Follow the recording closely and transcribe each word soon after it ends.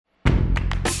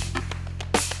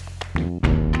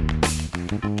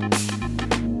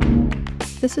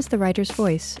This is The Writer's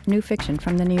Voice, new fiction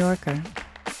from The New Yorker.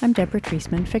 I'm Deborah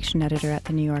Treisman, fiction editor at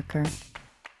The New Yorker.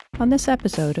 On this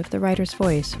episode of The Writer's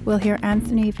Voice, we'll hear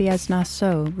Anthony Veasna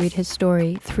So read his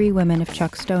story, 3 Women of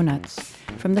Chuck's Donuts,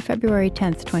 from the February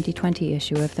 10, 2020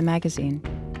 issue of the magazine.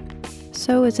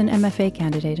 So is an MFA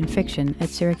candidate in fiction at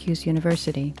Syracuse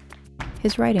University.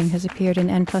 His writing has appeared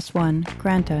in N+1,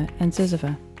 Granta, and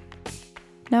ZYZZYVA.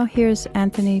 Now here's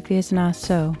Anthony Veasna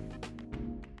So.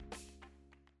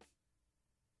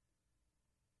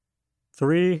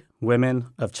 3 Women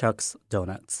of Chuck's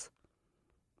Donuts.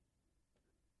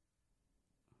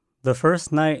 The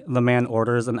first night the man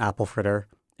orders an apple fritter,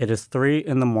 it is 3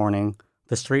 in the morning,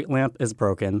 the street lamp is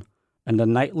broken, and the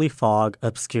nightly fog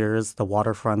obscures the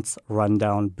waterfront's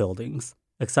rundown buildings,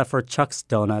 except for Chuck's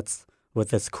Donuts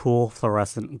with its cool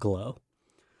fluorescent glow.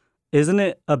 Isn't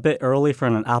it a bit early for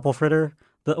an apple fritter?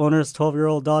 The owner's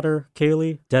 12-year-old daughter,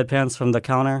 Kaylee, deadpans from the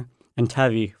counter, and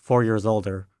Tevi, 4 years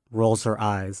older, rolls her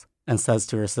eyes and says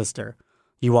to her sister,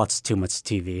 "You watch too much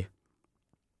TV."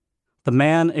 The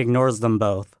man ignores them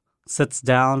both, sits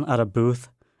down at a booth,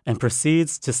 and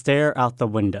proceeds to stare out the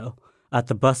window at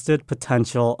the busted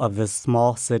potential of this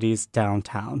small city's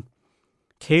downtown.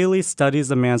 Kaylee studies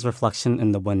the man's reflection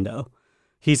in the window.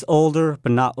 He's older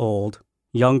but not old,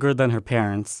 younger than her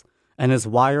parents, and his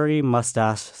wiry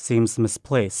mustache seems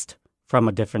misplaced from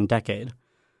a different decade.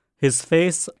 His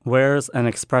face wears an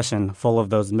expression full of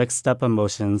those mixed-up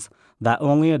emotions that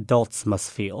only adults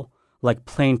must feel, like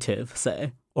plaintive,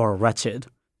 say, or wretched.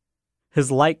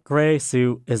 His light gray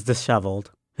suit is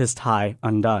disheveled, his tie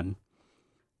undone.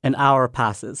 An hour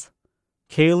passes.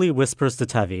 Kaylee whispers to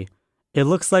Tevi, "It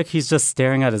looks like he's just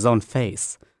staring at his own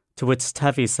face," to which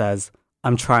Tevi says,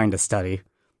 "I'm trying to study."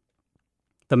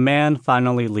 The man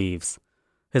finally leaves.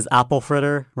 His apple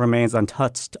fritter remains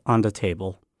untouched on the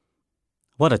table.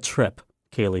 "What a trip,"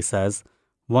 Kaylee says.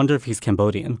 "Wonder if he's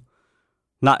Cambodian."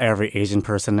 "Not every Asian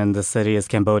person in this city is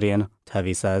Cambodian,"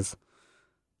 Tevi says.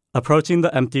 Approaching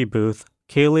the empty booth,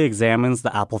 Kaylee examines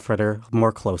the apple fritter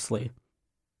more closely.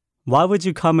 "Why would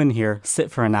you come in here,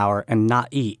 sit for an hour, and not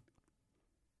eat?"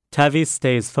 Tevi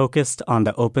stays focused on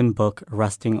the open book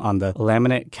resting on the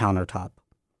laminate countertop.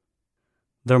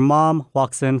 Their mom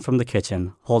walks in from the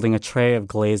kitchen, holding a tray of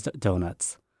glazed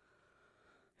donuts.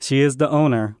 She is the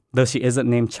owner, though she isn't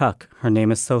named Chuck. Her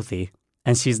name is Sothi,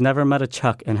 and she's never met a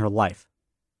Chuck in her life.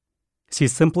 She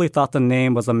simply thought the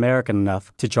name was American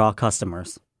enough to draw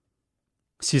customers.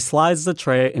 She slides the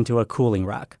tray into a cooling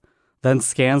rack, then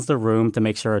scans the room to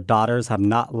make sure her daughters have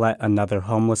not let another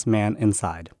homeless man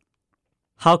inside.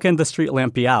 "How can the street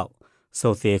lamp be out?"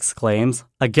 Sothi exclaims,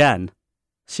 again.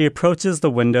 She approaches the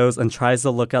windows and tries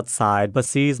to look outside, but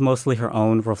sees mostly her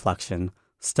own reflection.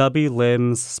 Stubby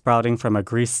limbs sprouting from a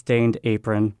grease-stained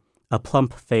apron, a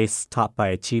plump face topped by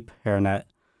a cheap hairnet.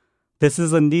 This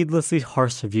is a needlessly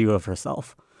harsh view of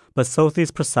herself, but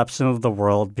Sothi's perception of the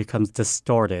world becomes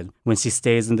distorted when she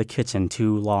stays in the kitchen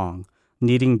too long,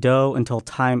 kneading dough until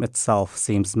time itself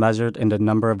seems measured in the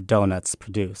number of donuts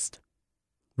produced.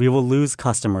 "We will lose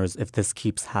customers if this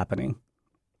keeps happening."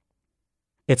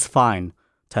 "It's fine,"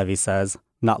 Tevi says,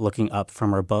 not looking up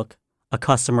from her book. "A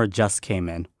customer just came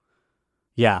in."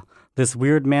 "Yeah, this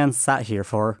weird man sat here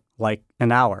for, like,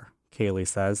 an hour," Kaylee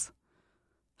says.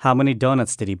 "How many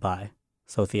donuts did he buy?"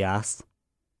 Sothi asks.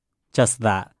 "Just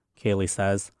that," Kaylee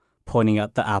says, pointing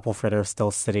at the apple fritter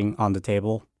still sitting on the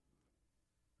table.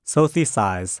 Sothi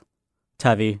sighs.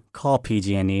 "Tevi, call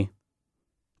PG&E."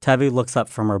 Tevi looks up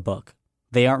from her book.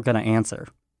 They aren't going to answer.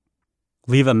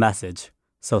 "Leave a message,"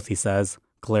 Sothi says,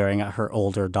 glaring at her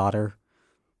older daughter.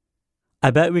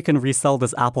 "I bet we can resell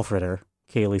this apple fritter,"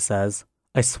 Kaylee says.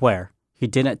 "I swear, he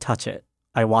didn't touch it.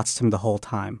 I watched him the whole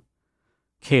time."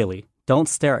 "Kaylee, don't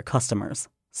stare at customers,"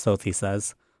 Sothi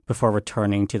says, before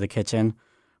returning to the kitchen,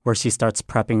 where she starts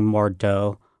prepping more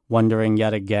dough, wondering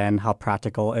yet again how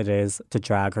practical it is to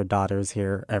drag her daughters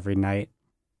here every night.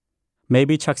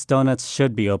 Maybe Chuck's Donuts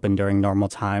should be open during normal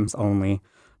times only,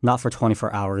 not for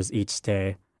 24 hours each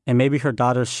day, and maybe her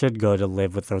daughters should go to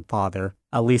live with their father,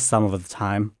 at least some of the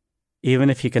time, even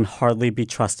if he can hardly be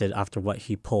trusted after what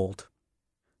he pulled.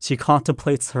 She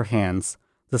contemplates her hands,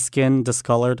 the skin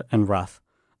discolored and rough,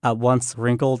 at once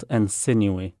wrinkled and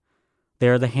sinewy. They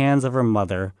are the hands of her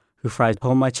mother, who fried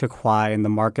homai chikwai in the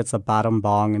markets of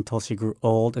Battambang until she grew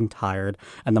old and tired,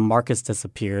 and the markets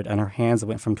disappeared, and her hands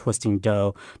went from twisting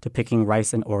dough to picking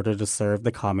rice in order to serve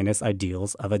the communist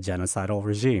ideals of a genocidal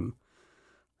regime.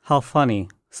 How funny,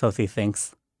 Sothi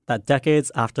thinks, that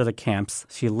decades after the camps,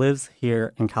 she lives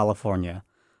here in California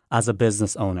as a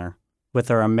business owner, with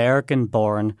her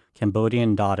American-born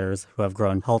Cambodian daughters who have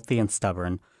grown healthy and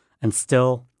stubborn, and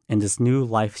still, in this new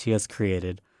life she has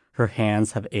created, her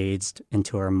hands have aged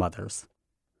into her mother's.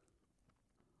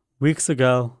 Weeks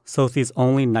ago, Sothi's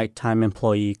only nighttime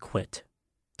employee quit.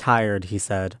 Tired, he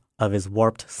said, of his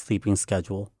warped sleeping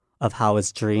schedule, of how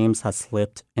his dreams had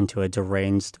slipped into a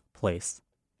deranged place.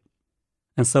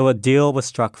 And so a deal was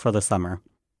struck for the summer.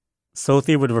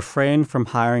 Sothi would refrain from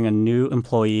hiring a new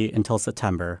employee until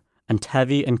September, and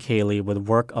Tevi and Kaylee would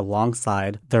work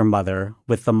alongside their mother,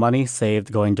 with the money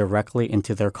saved going directly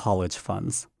into their college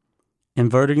funds.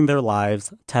 Inverting their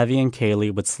lives, Tevi and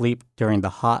Kaylee would sleep during the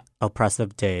hot,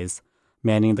 oppressive days,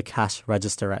 manning the cash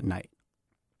register at night.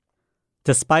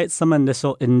 Despite some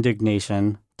initial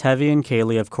indignation, Tevi and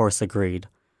Kaylee of course agreed.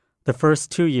 The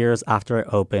first 2 years after it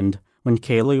opened, when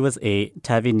Kaylee was 8,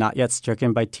 Tevi not yet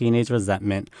stricken by teenage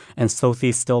resentment, and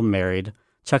Sothi still married,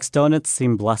 Chuck's Donuts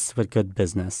seemed blessed with good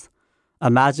business.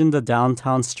 Imagine the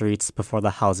downtown streets before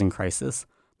the housing crisis,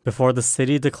 before the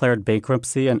city declared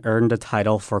bankruptcy and earned the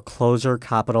title foreclosure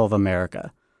capital of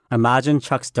America. Imagine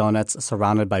Chuck's Donuts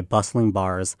surrounded by bustling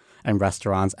bars and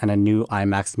restaurants and a new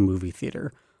IMAX movie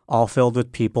theater, all filled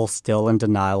with people still in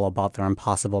denial about their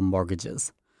impossible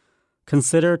mortgages.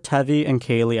 Consider Tevi and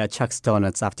Kaylee at Chuck's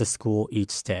Donuts after school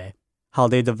each day, how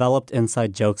they developed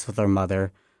inside jokes with their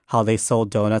mother, how they sold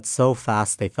donuts so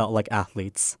fast they felt like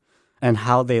athletes, and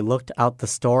how they looked out the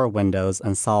store windows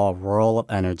and saw a whirl of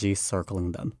energy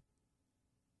circling them.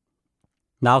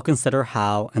 Now consider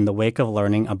how, in the wake of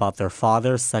learning about their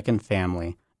father's second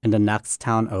family in the next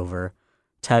town over,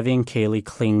 Tevi and Kaylee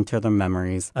cling to their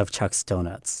memories of Chuck's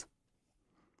Donuts.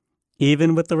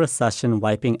 Even with the recession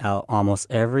wiping out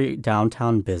almost every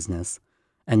downtown business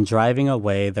and driving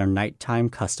away their nighttime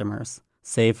customers,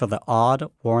 save for the odd,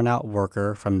 worn-out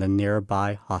worker from the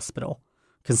nearby hospital,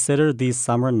 consider these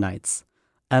summer nights,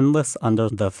 endless under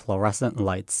the fluorescent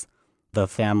lights, the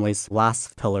family's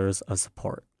last pillars of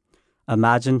support.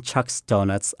 Imagine Chuck's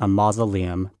Donuts a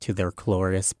mausoleum to their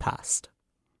glorious past.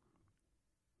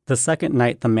 The second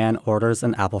night the man orders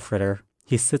an apple fritter,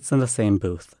 he sits in the same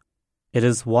booth. It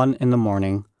is 1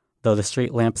 a.m, though the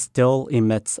street lamp still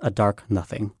emits a dark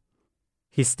nothing.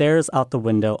 He stares out the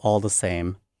window all the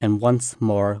same, and once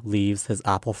more leaves his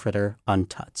apple fritter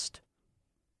untouched.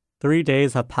 3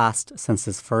 days have passed since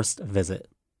his first visit.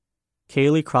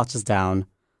 Kaylee crouches down,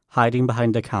 hiding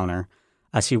behind the counter,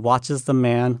 as she watches the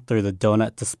man through the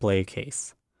donut display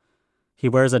case. He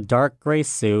wears a dark gray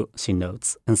suit, she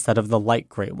notes, instead of the light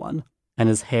gray one, and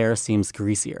his hair seems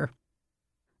greasier.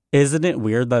 Isn't it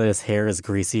weird that his hair is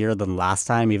greasier than last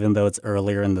time, even though it's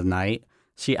earlier in the night?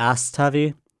 She asks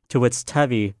Tevi, to which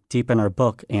Tevi, deep in her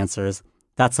book, answers,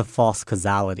 that's a false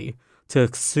causality, to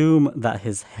assume that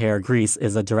his hair grease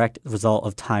is a direct result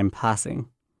of time passing.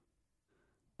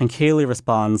 And Kaylee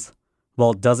responds,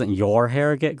 well, doesn't your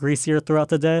hair get greasier throughout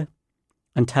the day?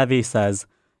 And Tevi says,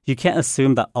 you can't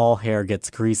assume that all hair gets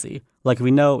greasy, like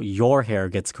we know your hair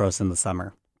gets gross in the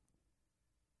summer.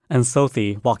 And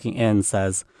Sothi, walking in,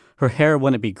 says, her hair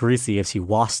wouldn't be greasy if she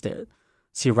washed it.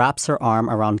 She wraps her arm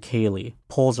around Kaylee,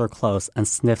 pulls her close, and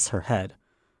sniffs her head.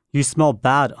 You smell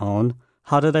bad, Owen.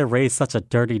 How did I raise such a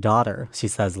dirty daughter? She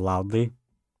says loudly.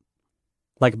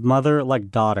 Like mother,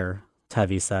 like daughter,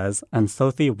 Tevi says, and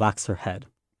Sothi whacks her head.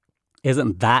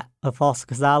 Isn't that a false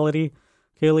causality?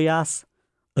 Kaylee asks.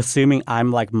 Assuming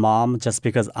I'm like mom just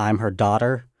because I'm her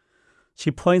daughter? She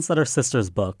points at her sister's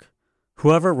book.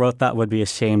 Whoever wrote that would be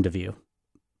ashamed of you.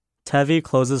 Tevi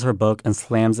closes her book and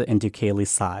slams it into Kaylee's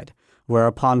side,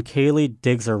 whereupon Kaylee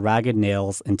digs her ragged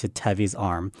nails into Tevi's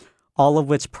arm, all of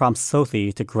which prompts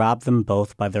Sothi to grab them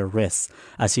both by their wrists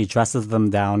as she dresses them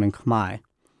down in Khmer.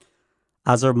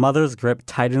 As her mother's grip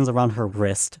tightens around her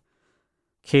wrist,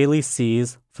 Kaylee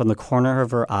sees, from the corner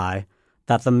of her eye,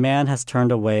 that the man has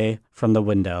turned away from the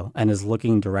window and is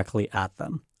looking directly at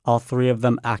them, all three of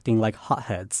them acting like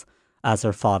hotheads, as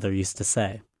her father used to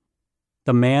say.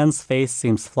 The man's face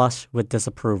seems flushed with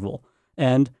disapproval,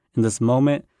 and, in this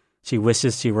moment, she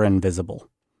wishes she were invisible.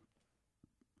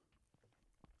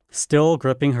 Still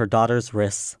gripping her daughter's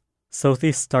wrists,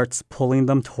 Sothi starts pulling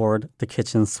them toward the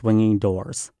kitchen's swinging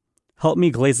doors. Help me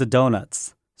glaze the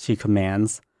donuts, she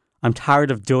commands. I'm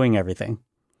tired of doing everything.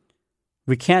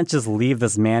 We can't just leave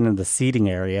this man in the seating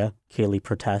area, Kaylee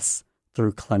protests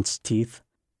through clenched teeth.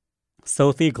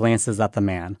 Sothi glances at the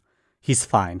man. He's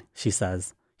fine, she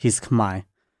says. He's Khmer.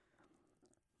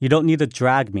 You don't need to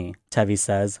drag me, Tevi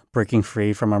says, breaking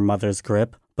free from her mother's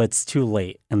grip, but it's too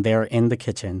late, and they are in the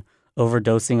kitchen,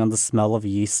 overdosing on the smell of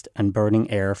yeast and burning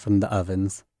air from the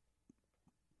ovens.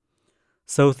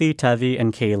 Sothi, Tevi,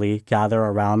 and Kaylee gather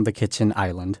around the kitchen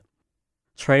island.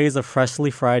 Trays of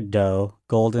freshly fried dough,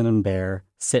 golden and bare,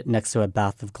 sit next to a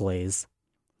bath of glaze.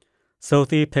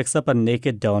 Sophie picks up a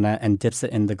naked donut and dips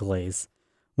it in the glaze.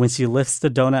 When she lifts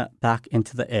the donut back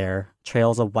into the air,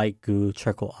 trails of white goo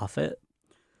trickle off it.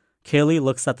 Kaylee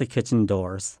looks at the kitchen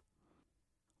doors.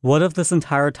 What if this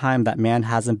entire time that man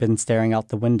hasn't been staring out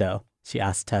the window? She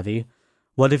asks Tevi.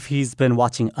 What if he's been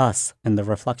watching us in the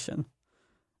reflection?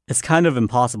 It's kind of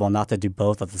impossible not to do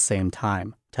both at the same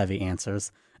time, Tevi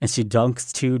answers, and she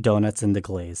dunks 2 donuts in the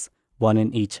glaze, one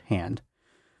in each hand.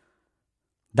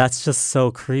 That's just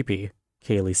so creepy,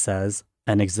 Kaylee says,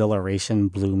 an exhilaration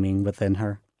blooming within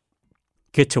her.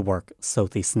 Get to work,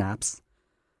 Sophie snaps.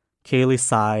 Kaylee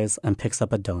sighs and picks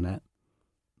up a donut.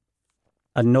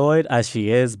 Annoyed as she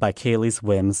is by Kaylee's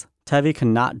whims, Tevi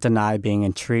cannot deny being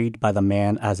intrigued by the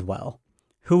man as well.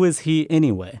 Who is he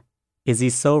anyway? Is he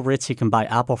so rich he can buy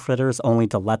apple fritters only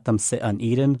to let them sit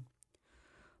uneaten?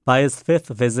 By his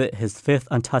 5th visit, his 5th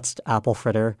untouched apple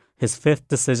fritter, his 5th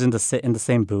decision to sit in the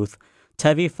same booth,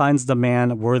 Tevi finds the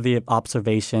man worthy of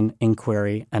observation,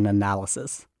 inquiry, and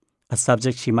analysis, a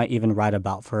subject she might even write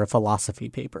about for a philosophy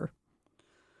paper.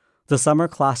 The summer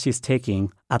class she's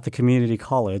taking at the community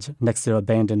college next to the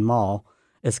abandoned mall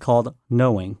is called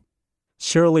Knowing.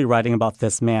 Surely writing about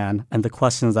this man and the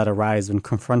questions that arise when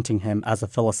confronting him as a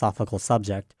philosophical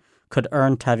subject could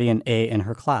earn Tevi an A in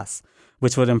her class,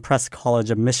 which would impress college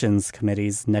admissions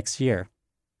committees next year.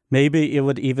 Maybe it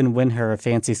would even win her a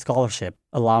fancy scholarship,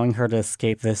 allowing her to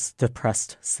escape this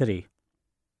depressed city.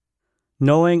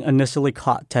 Knowing initially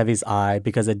caught Tevi's eye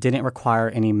because it didn't require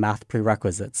any math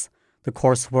prerequisites. The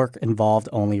coursework involved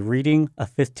only reading a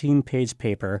 15-page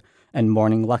paper and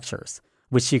morning lectures,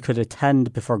 which she could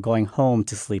attend before going home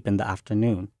to sleep in the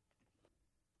afternoon.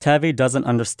 Tevi doesn't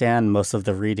understand most of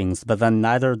the readings, but then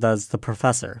neither does the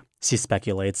professor, she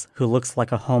speculates, who looks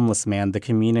like a homeless man the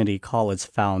community college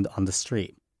found on the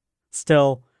street.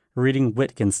 Still, reading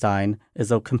Wittgenstein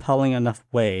is a compelling enough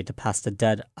way to pass the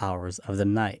dead hours of the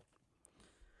night.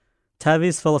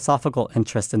 Tevi's philosophical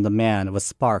interest in the man was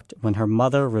sparked when her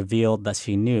mother revealed that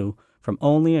she knew, from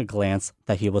only a glance,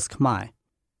 that he was Khmer.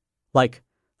 Like,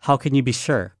 how can you be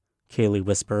sure? Kaylee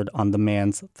whispered on the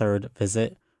man's 3rd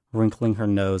visit, wrinkling her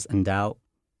nose in doubt.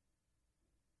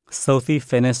 Sophie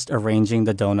finished arranging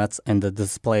the donuts in the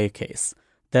display case,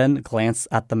 then glanced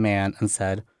at the man and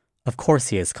said, "Of course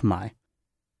he is Khmer."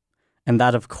 And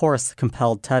that of course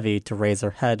compelled Tevi to raise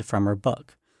her head from her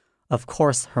book. Of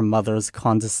course, her mother's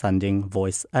condescending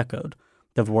voice echoed,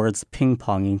 the words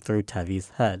ping-ponging through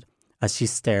Tevi's head as she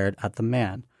stared at the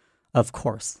man. Of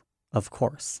course, of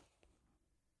course.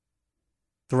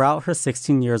 Throughout her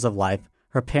 16 years of life,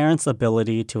 her parents'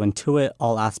 ability to intuit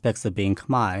all aspects of being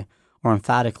Khmer, or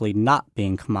emphatically not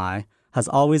being Khmer, has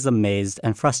always amazed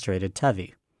and frustrated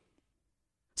Tevi.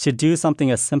 She'd do something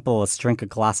as simple as drink a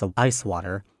glass of ice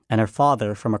water, and her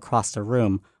father, from across the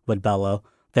room, would bellow,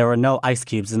 "There were no ice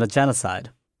cubes in the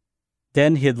genocide."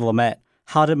 Then he'd lament,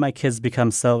 "How did my kids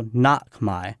become so not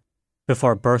Khmer?"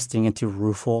 before bursting into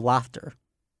rueful laughter.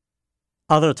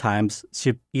 Other times,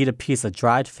 she'd eat a piece of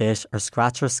dried fish or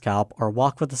scratch her scalp or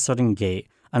walk with a certain gait,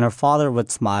 and her father would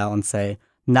smile and say,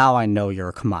 "Now I know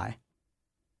you're Khmer."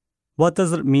 What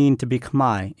does it mean to be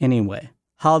Khmer anyway?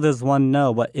 How does one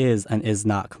know what is and is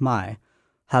not Khmer?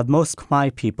 Have most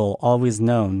Khmer people always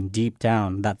known deep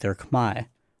down that they're Khmer?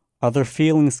 Are there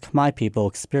feelings Khmer people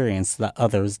experience that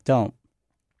others don't?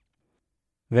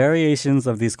 Variations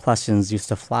of these questions used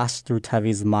to flash through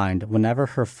Tevi's mind whenever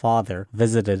her father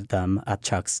visited them at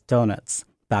Chuck's Donuts,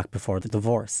 back before the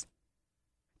divorce.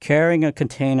 Carrying a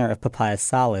container of papaya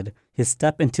salad, he'd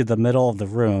step into the middle of the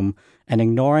room, and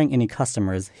ignoring any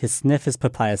customers, he'd sniff his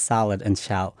papaya salad and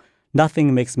shout,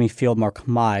 "Nothing makes me feel more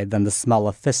Khmer than the smell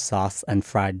of fish sauce and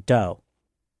fried dough."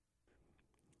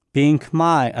 Being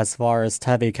Khmer, as far as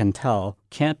Tevi can tell,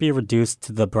 can't be reduced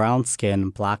to the brown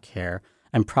skin, black hair,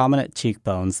 and prominent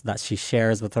cheekbones that she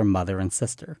shares with her mother and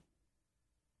sister.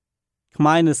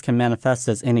 Khmerness can manifest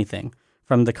as anything,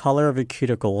 from the color of your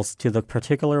cuticles to the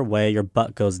particular way your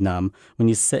butt goes numb when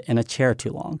you sit in a chair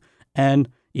too long, and,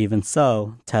 even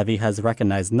so, Tevi has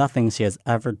recognized nothing she has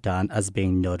ever done as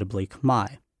being notably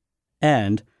Khmer.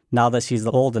 And, now that she's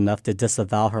old enough to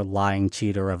disavow her lying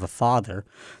cheater of a father,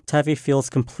 Tevi feels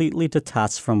completely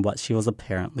detached from what she was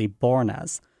apparently born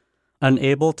as.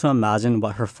 Unable to imagine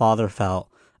what her father felt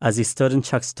as he stood in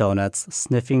Chuck's Donuts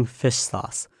sniffing fish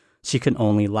sauce, she can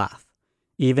only laugh.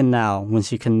 Even now, when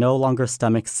she can no longer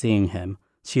stomach seeing him,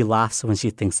 she laughs when she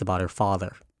thinks about her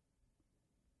father.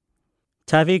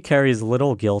 Tevi carries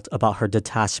little guilt about her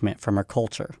detachment from her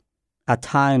culture. At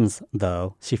times,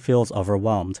 though, she feels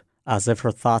overwhelmed, as if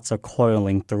her thoughts are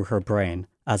coiling through her brain,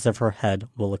 as if her head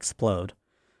will explode.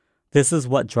 This is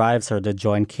what drives her to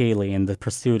join Kaylee in the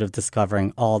pursuit of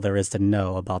discovering all there is to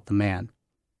know about the man.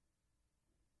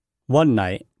 One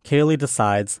night, Kaylee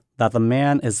decides that the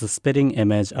man is the spitting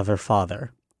image of her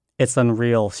father. It's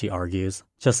unreal, she argues.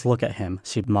 Just look at him,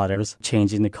 she mutters,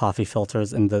 changing the coffee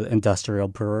filters in the industrial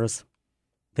brewers.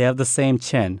 They have the same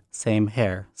chin, same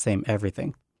hair, same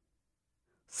everything.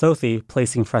 Sophie,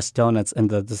 placing fresh donuts in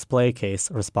the display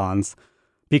case, responds,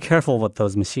 "Be careful with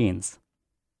those machines."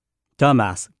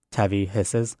 "Dumbass," Tevi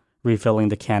hisses, refilling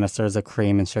the canisters of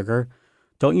cream and sugar.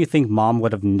 "Don't you think Mom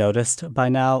would have noticed by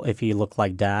now if he looked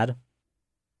like Dad?"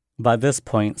 By this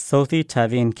point, Sophie,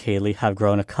 Tevi, and Kaylee have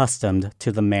grown accustomed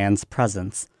to the man's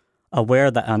presence,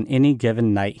 aware that on any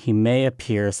given night he may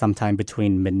appear sometime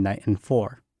between midnight and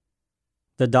 4.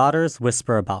 The daughters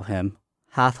whisper about him,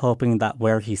 half hoping that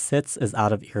where he sits is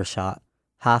out of earshot,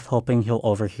 half hoping he'll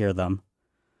overhear them.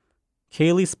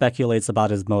 Kaylee speculates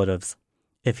about his motives.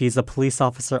 If he's a police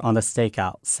officer on a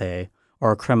stakeout, say,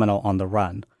 or a criminal on the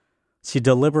run. She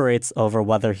deliberates over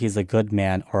whether he's a good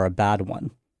man or a bad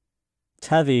one.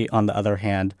 Tevi, on the other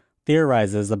hand,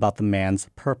 theorizes about the man's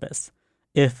purpose.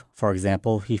 If, for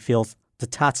example, he feels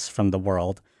detached from the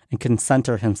world and can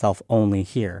center himself only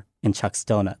here, in Chuck's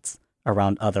Donuts,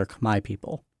 around other Khmer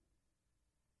people.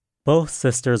 Both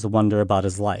sisters wonder about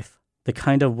his life, the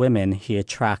kind of women he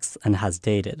attracts and has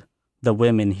dated, the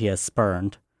women he has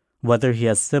spurned, whether he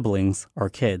has siblings or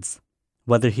kids,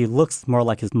 whether he looks more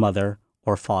like his mother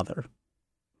or father.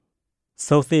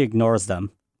 Sophie ignores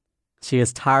them. She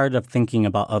is tired of thinking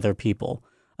about other people,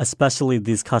 especially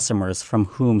these customers from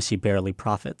whom she barely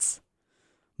profits.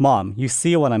 "Mom, you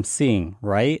see what I'm seeing,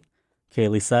 right?"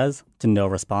 Kaylee says, to no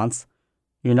response.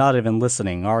 "You're not even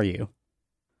listening, are you?"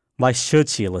 "Why should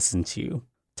she listen to you?"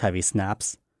 Tevi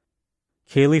snaps.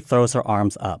 Kaylee throws her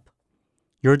arms up.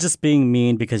 "You're just being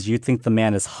mean because you think the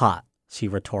man is hot," she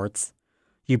retorts.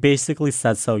 "You basically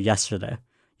said so yesterday.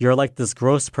 You're like this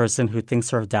gross person who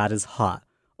thinks her dad is hot,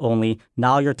 only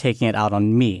now you're taking it out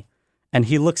on me. And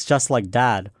he looks just like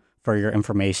Dad, for your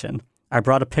information. I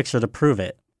brought a picture to prove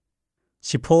it."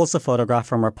 She pulls the photograph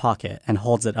from her pocket and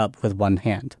holds it up with one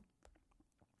hand.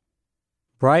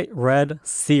 Bright red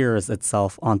sears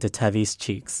itself onto Tevi's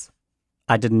cheeks.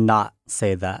 "I did not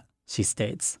say that," she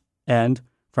states, and,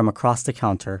 from across the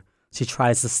counter, she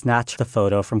tries to snatch the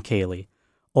photo from Kaylee,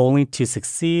 only to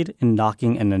succeed in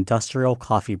knocking an industrial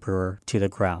coffee brewer to the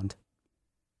ground.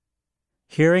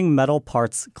 Hearing metal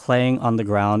parts clang on the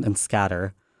ground and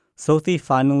scatter, Sophie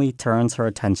finally turns her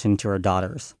attention to her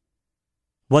daughters.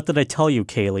 "What did I tell you,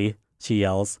 Kaylee?" she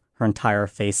yells, her entire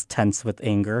face tense with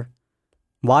anger.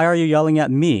 "Why are you yelling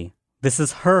at me? This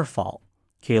is her fault."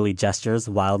 Kaylee gestures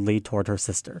wildly toward her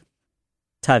sister.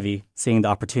 Tevi, seeing the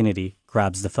opportunity,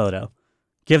 grabs the photo.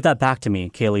 "Give that back to me,"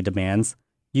 Kaylee demands.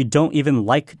 "You don't even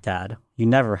like Dad. You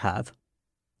never have."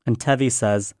 And Tevi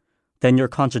says, "Then you're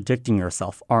contradicting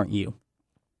yourself, aren't you?"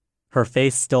 Her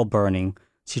face still burning,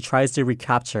 she tries to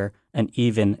recapture an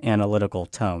even, analytical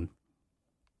tone.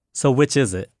 "So which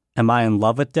is it? Am I in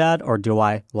love with Dad or do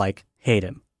I, hate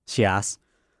him?" she asks.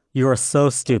 "You are so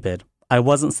stupid. I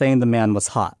wasn't saying the man was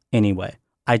hot, anyway.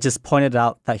 I just pointed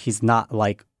out that he's not,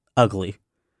 ugly."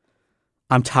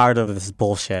 "I'm tired of this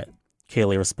bullshit,"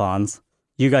 Kaylee responds.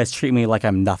 "You guys treat me like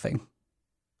I'm nothing."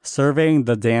 Surveying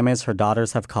the damage her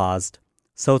daughters have caused,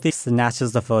 Sophie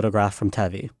snatches the photograph from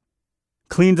Tevi.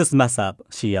 "Clean this mess up,"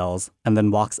 she yells, and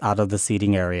then walks out of the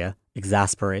seating area,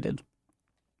 exasperated.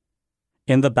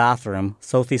 In the bathroom,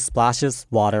 Sophie splashes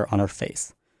water on her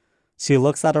face. She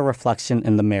looks at her reflection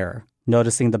in the mirror,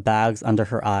 noticing the bags under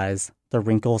her eyes, the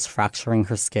wrinkles fracturing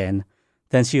her skin.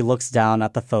 Then she looks down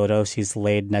at the photo she's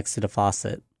laid next to the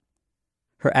faucet.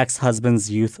 Her ex-husband's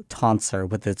youth taunts her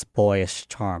with its boyish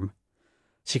charm.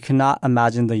 She cannot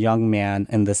imagine the young man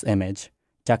in this image,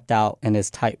 decked out in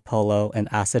his tight polo and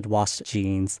acid-washed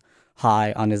jeans,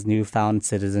 high on his newfound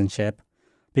citizenship,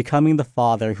 becoming the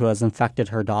father who has infected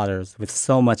her daughters with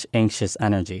so much anxious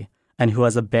energy, and who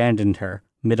has abandoned her,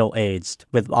 middle-aged,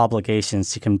 with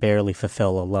obligations she can barely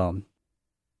fulfill alone.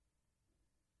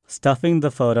 Stuffing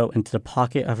the photo into the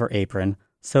pocket of her apron,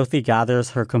 Sophie gathers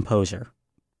her composure.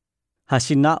 Had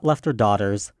she not left her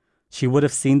daughters, she would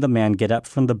have seen the man get up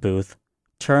from the booth,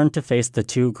 turn to face the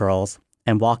two girls,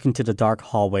 and walk into the dark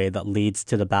hallway that leads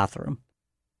to the bathroom.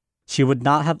 She would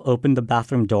not have opened the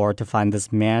bathroom door to find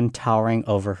this man towering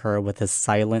over her with his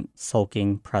silent,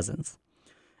 sulking presence.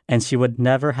 And she would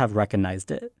never have recognized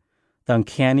it, the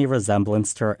uncanny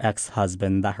resemblance to her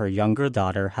ex-husband that her younger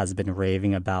daughter has been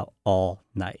raving about all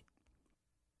night.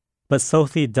 But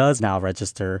Sophie does now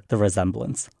register the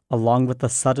resemblance, along with the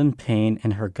sudden pain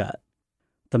in her gut.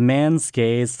 The man's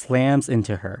gaze slams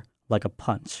into her like a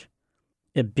punch.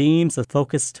 It beams a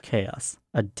focused chaos,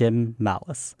 a dim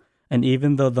malice, and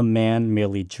even though the man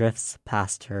merely drifts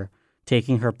past her,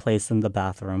 taking her place in the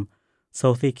bathroom,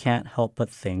 Sophie can't help but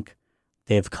think,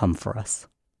 they've come for us.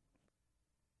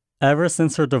 Ever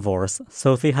since her divorce,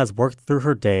 Sophie has worked through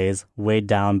her days weighed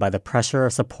down by the pressure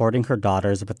of supporting her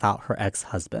daughters without her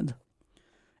ex-husband.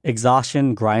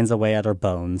 Exhaustion grinds away at her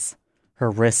bones, her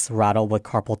wrists rattle with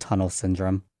carpal tunnel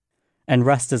syndrome, and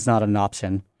rest is not an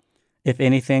option. If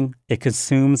anything, it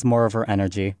consumes more of her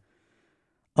energy.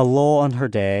 A lull in her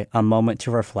day, a moment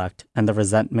to reflect, and the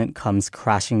resentment comes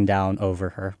crashing down over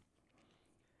her.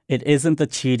 It isn't the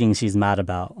cheating she's mad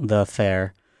about, the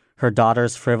affair, her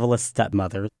daughter's frivolous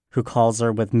stepmother, who calls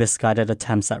her with misguided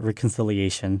attempts at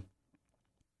reconciliation.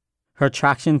 Her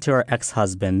attraction to her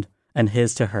ex-husband, and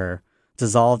his to her,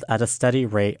 dissolved at a steady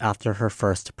rate after her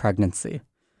first pregnancy.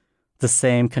 The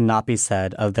same cannot be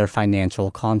said of their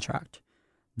financial contract.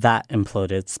 That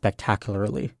imploded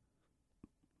spectacularly.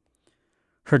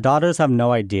 Her daughters have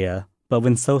no idea, but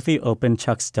when Sophie opened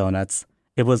Chuck's Donuts,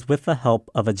 it was with the help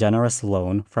of a generous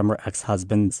loan from her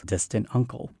ex-husband's distant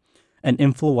uncle, an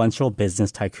influential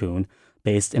business tycoon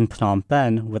based in Phnom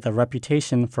Penh with a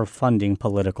reputation for funding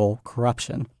political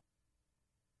corruption.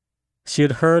 She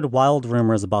had heard wild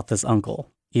rumors about this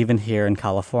uncle, even here in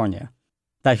California,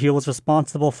 that he was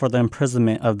responsible for the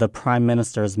imprisonment of the Prime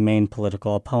Minister's main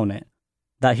political opponent,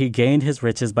 that he gained his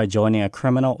riches by joining a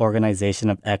criminal organization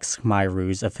of ex-Khmer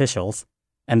Rouge officials,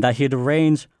 and that he had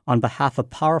arranged, on behalf of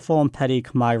powerful and petty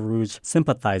Khmer Rouge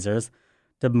sympathizers,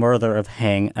 the murder of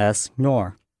Hang S.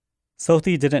 Nor.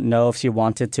 Sophie didn't know if she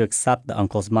wanted to accept the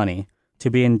uncle's money, to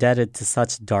be indebted to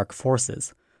such dark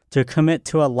forces, to commit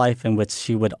to a life in which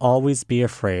she would always be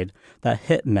afraid that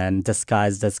hitmen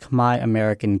disguised as Khmer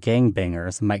American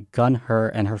gangbangers might gun her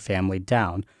and her family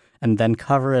down, and then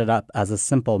cover it up as a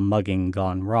simple mugging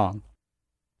gone wrong.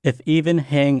 If even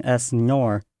Hang S.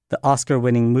 Nor, the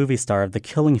Oscar-winning movie star of The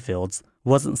Killing Fields,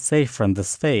 wasn't safe from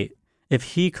this fate,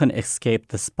 if he couldn't escape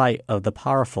the spite of the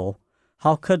powerful,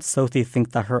 how could Sophie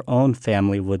think that her own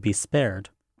family would be spared?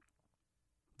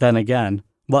 Then again,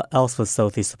 what else was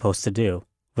Sophie supposed to do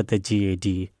with the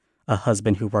GAD, a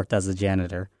husband who worked as a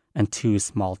janitor, and 2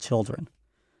 small children?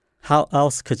 How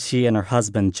else could she and her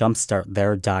husband jumpstart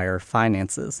their dire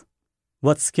finances?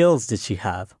 What skills did she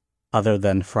have, other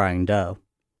than frying dough?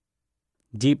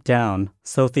 Deep down,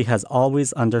 Sophie has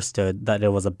always understood that it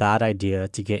was a bad idea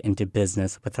to get into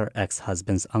business with her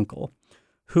ex-husband's uncle,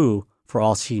 who, for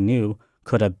all she knew,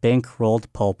 could have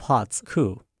bankrolled Pol Pot's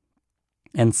coup.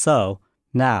 And so,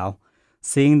 now,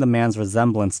 seeing the man's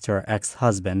resemblance to her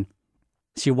ex-husband,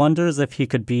 she wonders if he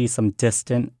could be some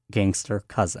distant gangster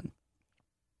cousin.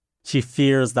 She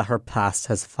fears that her past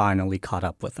has finally caught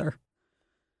up with her.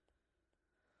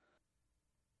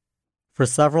 For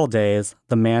several days,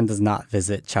 the man does not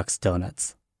visit Chuck's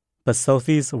Donuts, but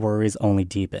Sophie's worries only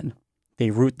deepen. They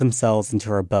root themselves into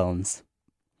her bones.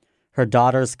 Her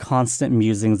daughter's constant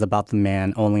musings about the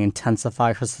man only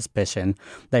intensify her suspicion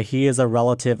that he is a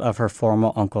relative of her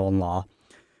former uncle-in-law.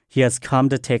 He has come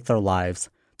to take their lives,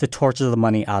 to torture the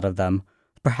money out of them,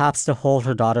 perhaps to hold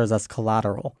her daughters as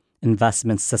collateral,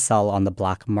 investments to sell on the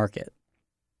black market.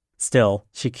 Still,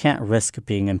 she can't risk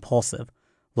being impulsive,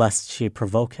 lest she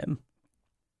provoke him.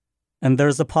 And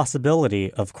there's a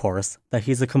possibility, of course, that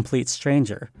he's a complete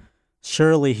stranger.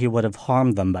 Surely he would have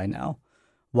harmed them by now.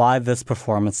 Why this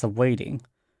performance of waiting?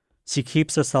 She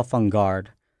keeps herself on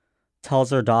guard, tells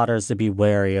her daughters to be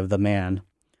wary of the man,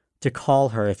 to call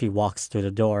her if he walks through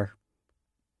the door.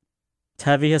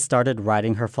 Tevi has started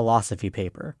writing her philosophy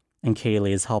paper, and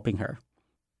Kaylee is helping her.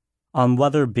 On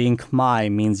whether being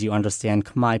Khmer means you understand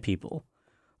Khmer people,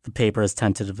 the paper is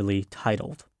tentatively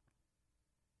titled.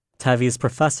 Tevi's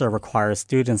professor requires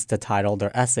students to title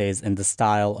their essays in the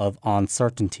style of On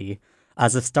Certainty,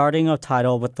 as if starting a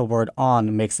title with the word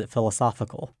on makes it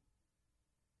philosophical.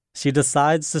 She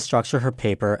decides to structure her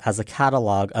paper as a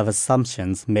catalog of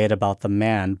assumptions made about the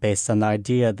man based on the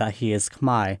idea that he is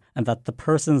Khmer and that the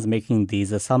persons making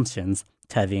these assumptions,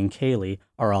 Tevi and Kaylee,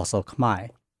 are also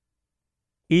Khmer.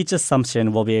 Each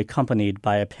assumption will be accompanied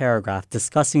by a paragraph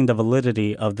discussing the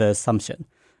validity of the assumption,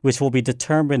 which will be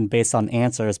determined based on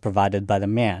answers provided by the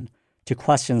man to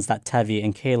questions that Tevi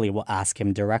and Kaylee will ask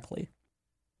him directly.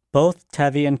 Both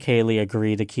Tevi and Kaylee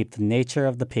agree to keep the nature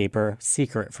of the paper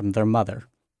secret from their mother.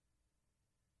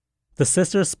 The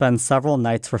sisters spend several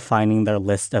nights refining their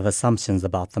list of assumptions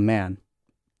about the man.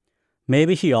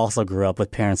 Maybe he also grew up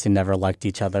with parents who never liked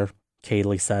each other,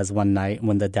 Kaylee says one night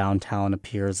when the downtown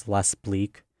appears less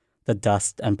bleak, the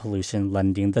dust and pollution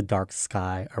lending the dark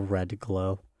sky a red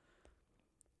glow.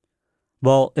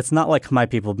 Well, it's not like Khmer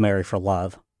people marry for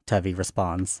love, Tevi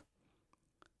responds.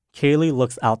 Kaylee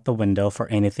looks out the window for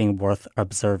anything worth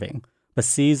observing, but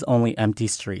sees only empty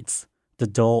streets, the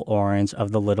dull orange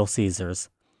of the Little Caesars,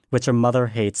 which her mother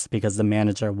hates because the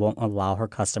manager won't allow her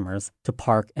customers to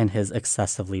park in his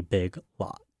excessively big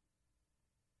lot.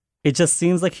 It just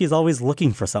seems like he's always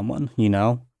looking for someone, you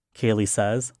know, Kaylee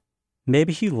says.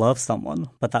 Maybe he loves someone,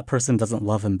 but that person doesn't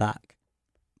love him back.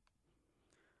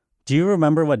 Do you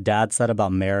remember what Dad said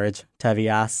about marriage? Tevi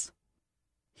asks.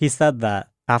 He said that,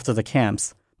 after the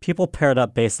camps, people paired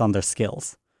up based on their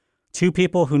skills. 2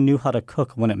 people who knew how to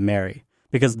cook wouldn't marry,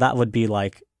 because that would be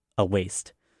like a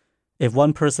waste. If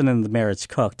one person in the marriage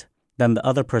cooked, then the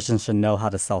other person should know how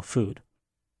to sell food.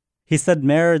 He said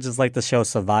marriage is like the show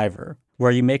Survivor,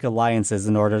 where you make alliances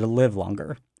in order to live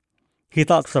longer. He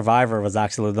thought Survivor was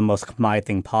actually the most Khmer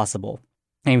thing possible,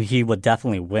 and he would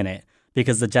definitely win it,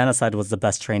 because the genocide was the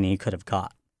best training he could have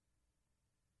got.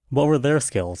 What were their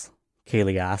skills?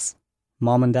 Kaylee asks.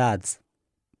 Mom and Dad's.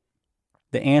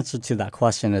 The answer to that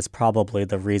question is probably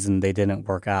the reason they didn't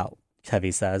work out,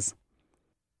 Tevi says.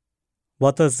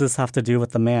 What does this have to do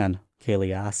with the man?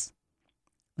 Kaylee asks.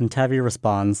 And Tevi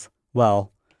responds,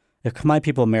 well, if Khmer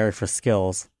people marry for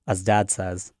skills, as Dad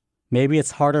says, maybe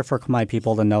it's harder for Khmer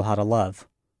people to know how to love.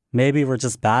 Maybe we're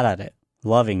just bad at it,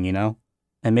 loving, you know?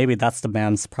 And maybe that's the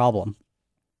man's problem.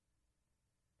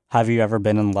 Have you ever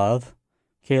been in love?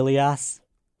 Kaylee asks.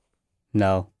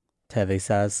 No, Tevi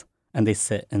says, and they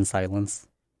sit in silence.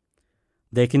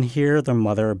 They can hear their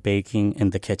mother baking in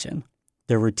the kitchen,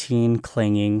 the routine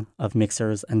clanging of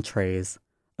mixers and trays,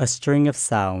 a string of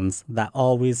sounds that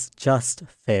always just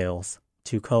fails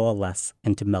to coalesce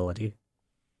into melody.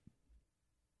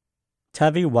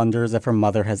 Tevi wonders if her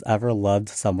mother has ever loved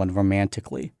someone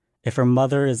romantically, if her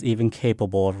mother is even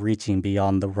capable of reaching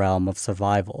beyond the realm of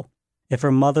survival, if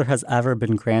her mother has ever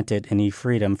been granted any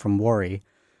freedom from worry,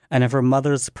 and if her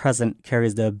mother's present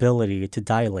carries the ability to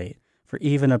dilate, for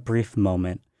even a brief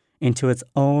moment, into its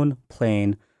own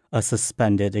plane of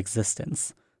suspended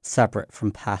existence, separate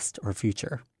from past or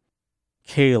future.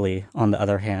 Kaylee, on the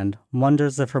other hand,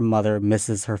 wonders if her mother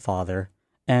misses her father,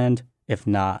 and, if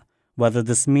not, whether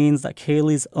this means that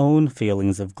Kaylee's own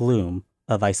feelings of gloom,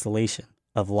 of isolation,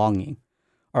 of longing,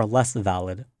 are less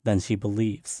valid than she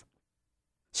believes.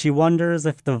 She wonders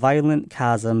if the violent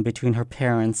chasm between her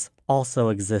parents also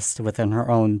exists within her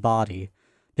own body,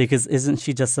 because isn't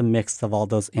she just a mix of all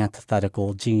those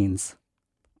antithetical genes?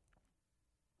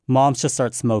 Mom should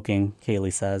start smoking,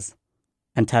 Kaylee says,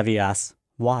 and Tevi asks,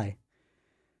 why?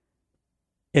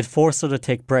 It forced her to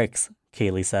take breaks,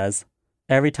 Kaylee says.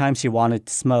 Every time she wanted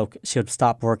to smoke, she would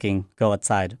stop working, go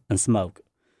outside, and smoke.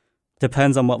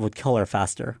 Depends on what would kill her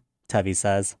faster, Tevi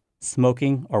says,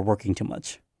 smoking or working too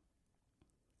much.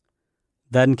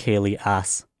 Then Kaylee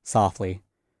asks, softly,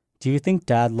 do you think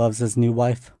Dad loves his new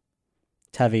wife?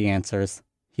 Tevi answers,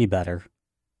 he better.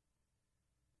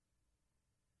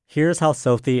 Here's how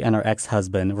Sophie and her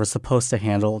ex-husband were supposed to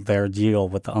handle their deal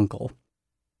with the uncle.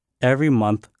 Every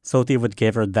month, Sophie would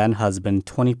give her then-husband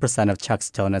 20% of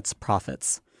Chuck's Donuts'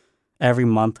 profits. Every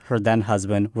month, her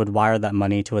then-husband would wire that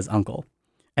money to his uncle.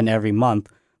 And every month,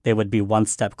 they would be one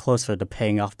step closer to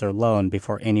paying off their loan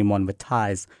before anyone with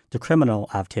ties to criminal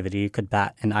activity could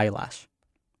bat an eyelash.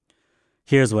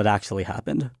 Here's what actually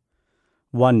happened.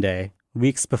 One day,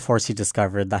 weeks before she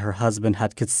discovered that her husband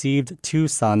had conceived 2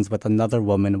 sons with another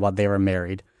woman while they were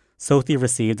married, Sophie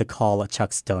received a call at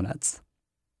Chuck's Donuts.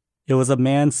 It was a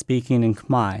man speaking in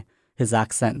Khmer, his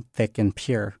accent thick and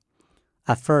pure.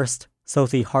 At first,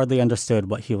 Sophie hardly understood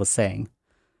what he was saying.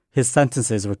 His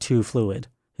sentences were too fluid,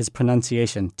 his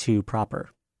pronunciation too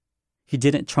proper. He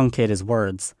didn't truncate his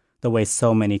words, the way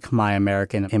so many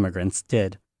Khmer-American immigrants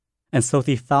did, and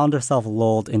Sophie found herself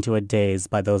lulled into a daze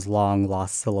by those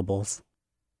long-lost syllables.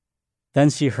 Then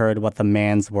she heard what the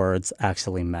man's words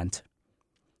actually meant.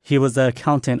 He was the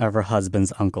accountant of her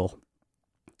husband's uncle.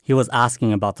 He was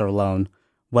asking about their loan,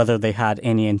 whether they had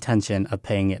any intention of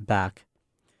paying it back.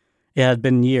 It had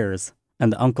been years,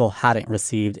 and the uncle hadn't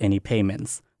received any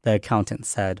payments, the accountant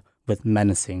said with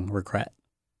menacing regret.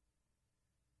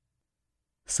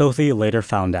 Sophie later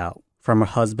found out, from her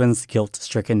husband's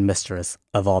guilt-stricken mistress,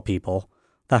 of all people,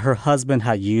 that her husband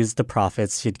had used the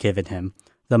profits she'd given him,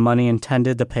 the money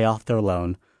intended to pay off their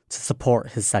loan, to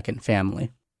support his second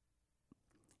family.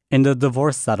 In the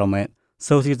divorce settlement,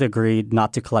 Sophie agreed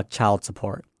not to collect child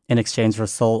support in exchange for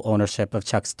sole ownership of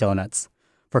Chuck's Donuts,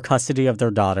 for custody of their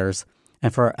daughters,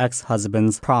 and for her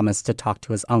ex-husband's promise to talk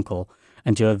to his uncle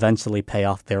and to eventually pay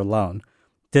off their loan,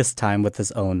 this time with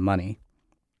his own money.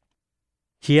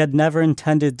 He had never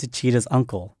intended to cheat his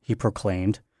uncle, he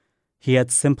proclaimed. He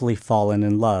had simply fallen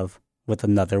in love with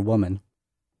another woman.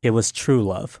 It was true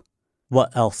love.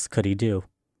 What else could he do?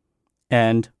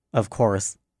 And, of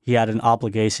course, he had an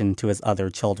obligation to his other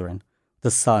children, the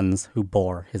sons who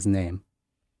bore his name.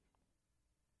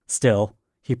 Still,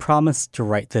 he promised to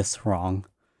right this wrong.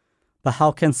 But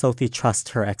how can Sophie trust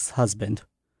her ex-husband?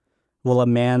 Will a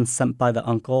man sent by the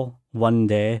uncle one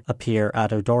day appear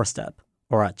at her doorstep,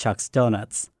 or at Chuck's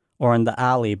Donuts, or in the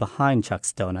alley behind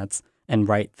Chuck's Donuts, and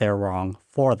right their wrong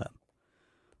for them?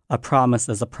 A promise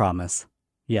is a promise,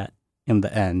 yet, in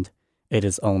the end, it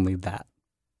is only that.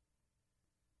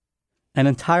 An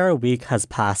entire week has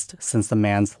passed since the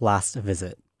man's last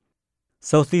visit.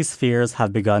 Sophie's fears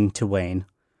have begun to wane.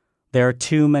 There are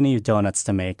too many donuts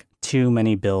to make, too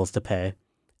many bills to pay.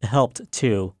 It helped,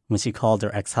 too, when she called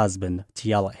her ex-husband to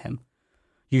yell at him.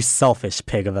 "You selfish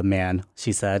pig of a man,"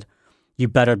 she said. "You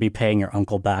better be paying your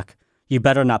uncle back. You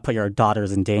better not put your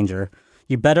daughters in danger.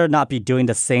 You better not be doing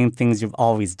the same things you've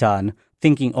always done,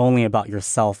 thinking only about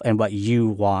yourself and what you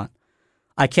want.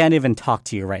 I can't even talk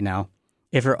to you right now.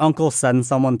 If your uncle sends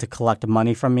someone to collect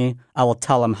money from me, I will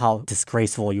tell him how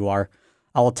disgraceful you are.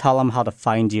 I will tell him how to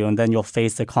find you, and then you'll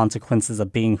face the consequences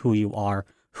of being who you are,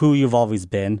 who you've always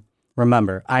been.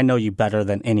 Remember, I know you better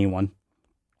than anyone."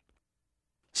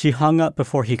 She hung up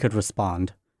before he could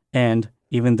respond, and,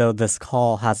 even though this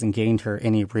call hasn't gained her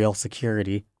any real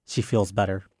security, she feels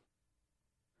better.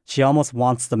 She almost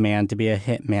wants the man to be a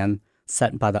hitman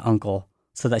sent by the uncle,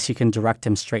 so that she can direct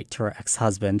him straight to her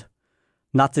ex-husband.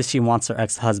 Not that she wants her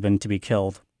ex-husband to be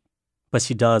killed, but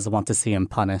she does want to see him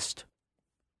punished.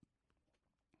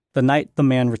 The night the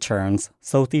man returns,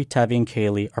 Sophie, Tevi, and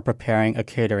Kaylee are preparing a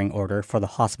catering order for the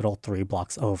hospital 3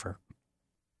 blocks over.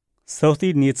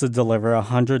 Sophie needs to deliver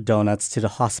 100 donuts to the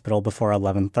hospital before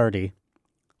 11:30.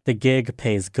 The gig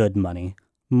pays good money,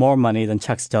 more money than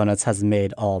Chuck's Donuts has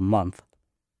made all month.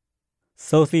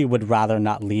 Sophie would rather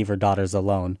not leave her daughters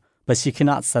alone, but she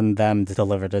cannot send them to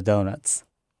deliver the donuts.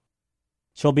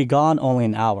 She'll be gone only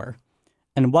an hour,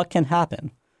 and what can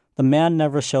happen? The man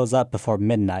never shows up before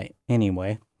midnight,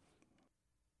 anyway.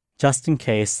 Just in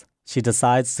case, she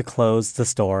decides to close the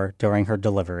store during her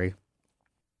delivery.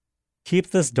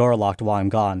 "Keep this door locked while I'm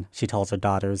gone," she tells her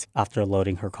daughters after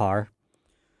loading her car.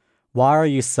 "Why are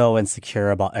you so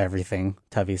insecure about everything?"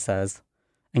 Tevi says.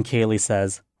 And Kaylee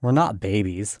says, "We're not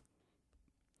babies."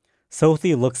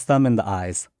 Sophie looks them in the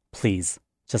eyes. "Please,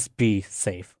 just be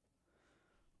safe."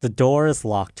 The door is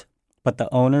locked, but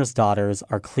the owner's daughters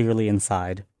are clearly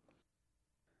inside.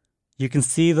 You can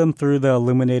see them through the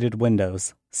illuminated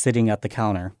windows, sitting at the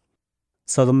counter.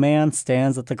 So the man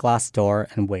stands at the glass door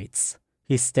and waits.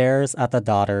 He stares at the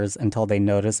daughters until they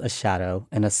notice a shadow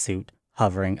in a suit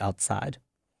hovering outside.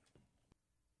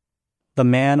 The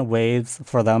man waves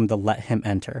for them to let him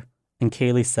enter, and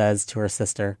Kaylee says to her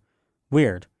sister,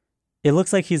 "Weird. It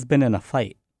looks like he's been in a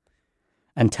fight."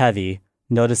 And Tevi,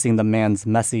 noticing the man's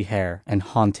messy hair and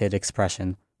haunted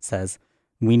expression, says,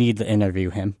 "We need to interview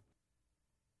him."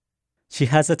 She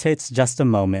hesitates just a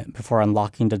moment before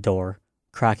unlocking the door,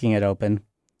 cracking it open.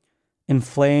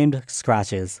 Inflamed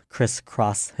scratches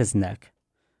crisscross his neck.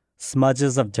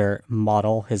 Smudges of dirt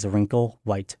mottle his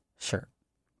wrinkle-white shirt.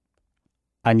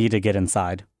 "I need to get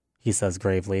inside," he says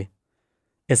gravely.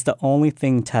 It's the only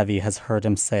thing Tevi has heard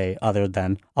him say other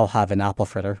than, "I'll have an apple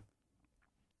fritter."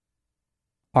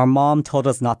 "Our mom told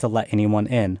us not to let anyone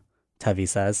in," Tevi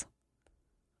says.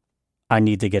 "I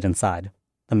need to get inside,"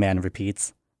 the man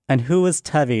repeats. And who is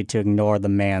Tevi to ignore the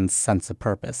man's sense of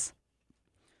purpose?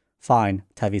 "Fine,"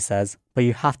 Tevi says, "but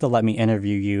you have to let me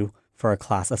interview you for a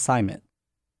class assignment."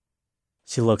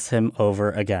 She looks him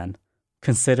over again,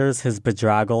 considers his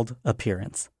bedraggled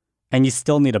appearance. "And you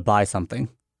still need to buy something."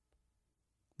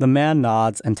 The man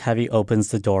nods and Tevi opens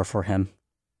the door for him.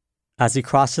 As he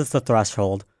crosses the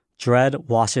threshold, dread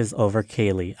washes over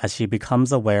Kaylee as she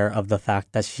becomes aware of the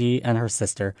fact that she and her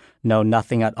sister know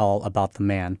nothing at all about the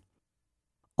man.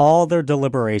 All their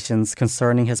deliberations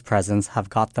concerning his presence have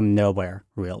got them nowhere,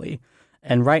 really.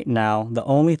 And right now, the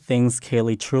only things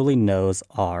Kaylee truly knows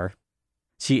are,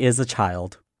 she is a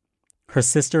child. Her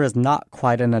sister is not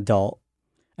quite an adult,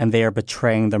 and they are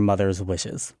betraying their mother's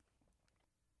wishes.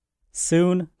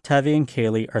 Soon, Tevi and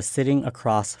Kaylee are sitting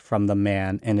across from the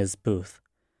man in his booth.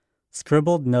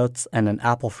 Scribbled notes and an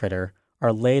apple fritter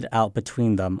are laid out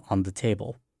between them on the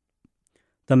table.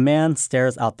 The man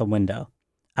stares out the window,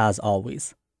 as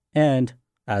always. And,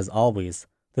 as always,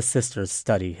 the sisters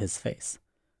study his face.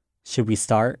 "Should we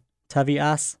start?" Tevi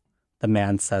asks. The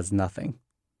man says nothing.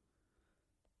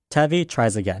 Tevi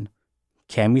tries again.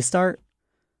 "Can we start?"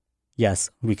 "Yes,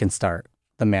 we can start,"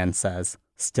 the man says,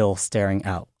 still staring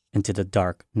out into the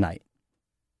dark night.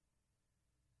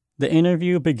 The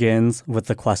interview begins with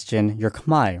the question, "You're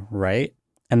Khmer, right?"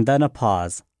 And then a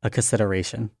pause, a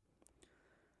consideration.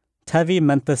 Tevi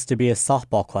meant this to be a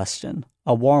softball question,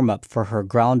 a warm-up for her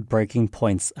groundbreaking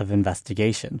points of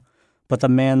investigation, but the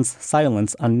man's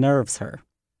silence unnerves her.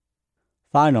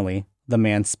 Finally, the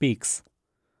man speaks.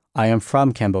 I am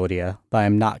from Cambodia, but I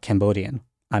am not Cambodian.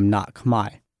 I'm not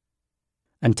Khmer.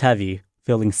 And Tevi,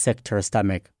 feeling sick to her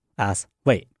stomach, asks,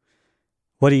 wait,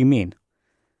 what do you mean?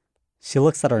 She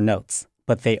looks at her notes,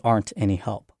 but they aren't any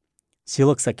help. She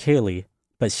looks at Kaylee,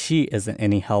 but she isn't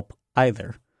any help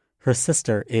either. Her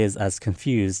sister is as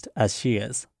confused as she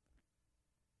is.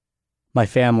 My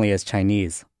family is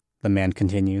Chinese, the man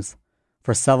continues.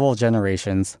 For several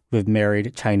generations, we've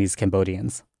married Chinese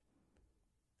Cambodians.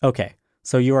 Okay,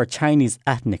 so you are Chinese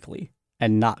ethnically,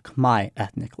 and not Khmer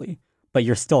ethnically, but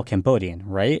you're still Cambodian,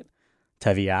 right?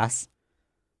 Tevi asks.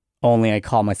 Only I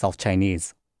call myself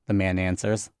Chinese, the man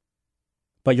answers.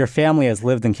 But your family has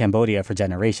lived in Cambodia for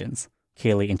generations,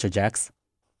 Kaylee interjects.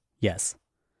 Yes.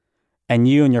 And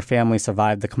you and your family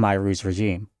survived the Khmer Rouge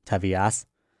regime, Tevi asks.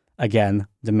 Again,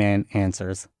 the man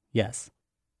answers, yes.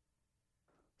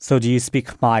 So do you speak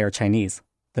Khmer or Chinese?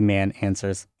 The man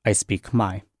answers, I speak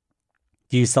Khmer.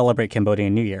 Do you celebrate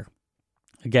Cambodian New Year?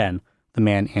 Again, the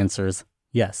man answers,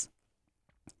 yes.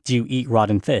 Do you eat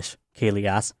rotten fish? Kaylee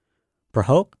asks.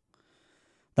 Prahok?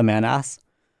 The man asks.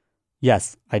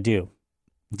 Yes, I do.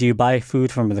 Do you buy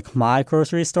food from the Khmer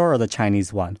grocery store or the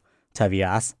Chinese one? Tevi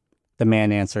asks. The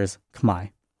man answers, Khmer.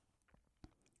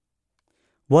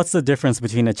 What's the difference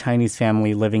between a Chinese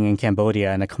family living in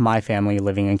Cambodia and a Khmer family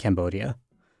living in Cambodia?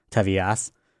 Tevi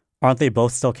asks. Aren't they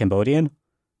both still Cambodian?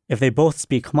 If they both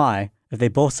speak Khmer, if they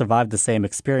both survive the same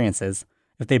experiences,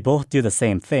 if they both do the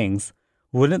same things,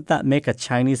 wouldn't that make a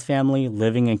Chinese family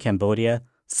living in Cambodia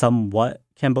somewhat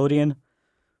Cambodian?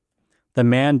 The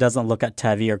man doesn't look at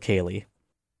Tevi or Kaylee.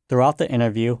 Throughout the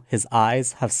interview, his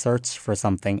eyes have searched for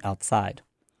something outside.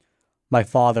 My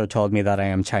father told me that I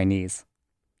am Chinese,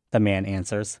 the man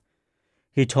answers.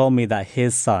 He told me that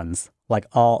his sons, like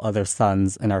all other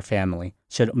sons in our family,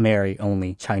 should marry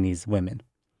only Chinese women.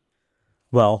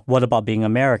 Well, what about being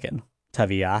American?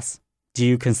 Tevi asks. Do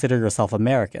you consider yourself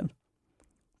American?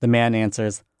 The man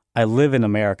answers, I live in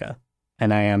America,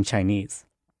 and I am Chinese.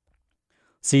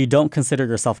 So you don't consider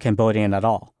yourself Cambodian at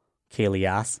all? Kaylee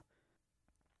asks.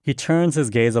 He turns his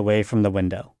gaze away from the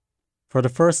window. For the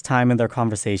first time in their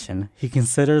conversation, he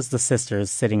considers the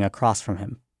sisters sitting across from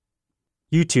him.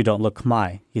 You two don't look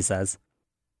Khmer, he says.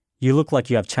 You look like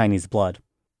you have Chinese blood.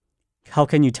 How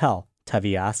can you tell?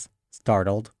 Tevi asks,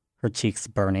 startled, her cheeks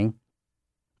burning.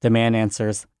 The man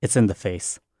answers, it's in the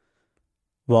face.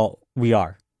 Well, we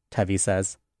are, Tevi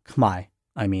says. Khmer,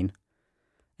 I mean.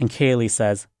 And Kaylee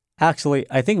says, actually,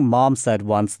 I think Mom said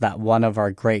once that one of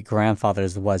our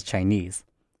great-grandfathers was Chinese.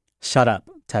 Shut up,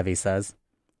 Tevi says.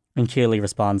 And Kaylee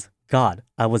responds, God,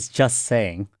 I was just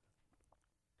saying.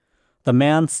 The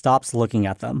man stops looking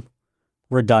at them.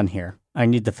 We're done here. I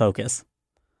need to focus.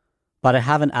 But I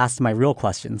haven't asked my real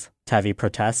questions, Tevi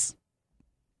protests.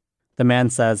 The man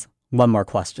says, one more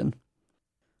question.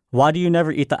 Why do you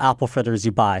never eat the apple fritters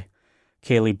you buy?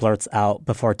 Kaylee blurts out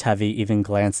before Tevi even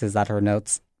glances at her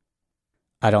notes.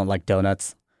 I don't like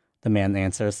donuts, the man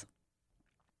answers.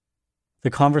 The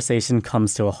conversation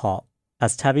comes to a halt,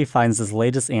 as Tevi finds his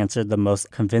latest answer the most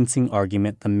convincing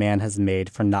argument the man has made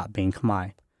for not being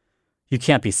Khmer. You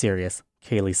can't be serious,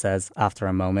 Kaylee says after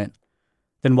a moment.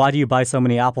 Then why do you buy so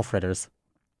many apple fritters?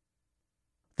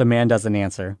 The man doesn't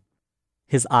answer.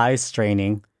 His eyes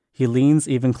straining, he leans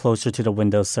even closer to the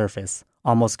window's surface,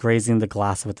 almost grazing the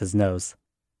glass with his nose.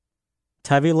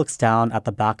 Tevi looks down at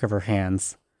the back of her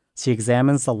hands. She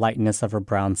examines the lightness of her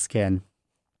brown skin.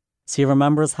 She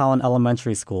remembers how in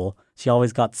elementary school, she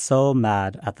always got so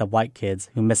mad at the white kids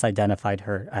who misidentified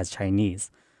her as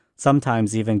Chinese,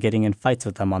 sometimes even getting in fights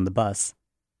with them on the bus.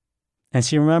 And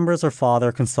she remembers her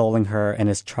father consoling her in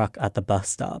his truck at the bus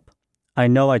stop. I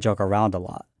know I joke around a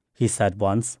lot, he said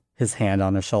once, his hand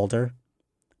on her shoulder.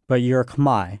 But you're a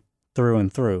Khmer, through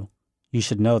and through. You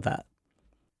should know that.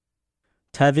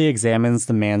 Tevi examines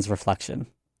the man's reflection.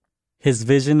 His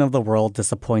vision of the world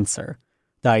disappoints her,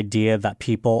 the idea that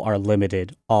people are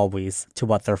limited, always, to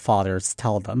what their fathers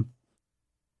tell them.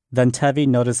 Then Tevi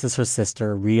notices her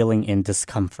sister reeling in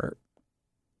discomfort.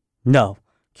 No,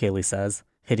 Kaylee says,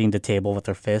 hitting the table with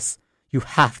her fists. You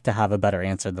have to have a better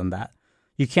answer than that.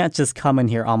 You can't just come in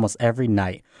here almost every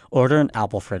night, order an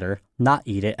apple fritter, not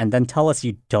eat it, and then tell us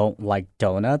you don't like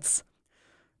donuts.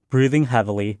 Breathing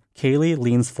heavily, Kaylee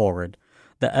leans forward,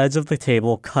 the edge of the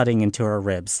table cutting into her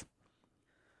ribs.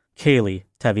 Kaylee,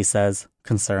 Tevi says,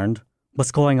 concerned,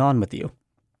 what's going on with you?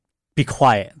 Be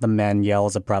quiet, the man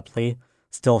yells abruptly,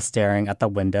 still staring at the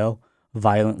window,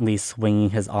 violently swinging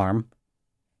his arm.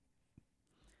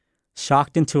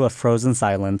 Shocked into a frozen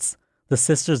silence, the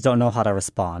sisters don't know how to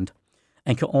respond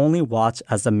and can only watch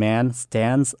as the man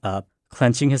stands up,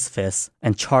 clenching his fists,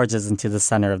 and charges into the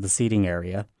center of the seating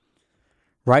area.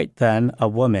 Right then, a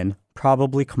woman,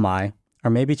 probably Khmer, or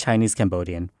maybe Chinese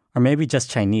Cambodian, or maybe just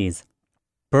Chinese,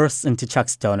 bursts into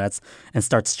Chuck's Donuts and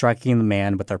starts striking the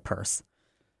man with her purse.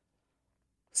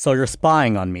 "So you're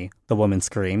spying on me," the woman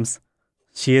screams.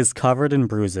 She is covered in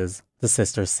bruises, the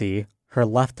sisters see, her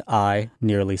left eye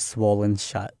nearly swollen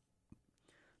shut.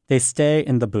 They stay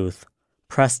in the booth,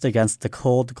 pressed against the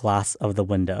cold glass of the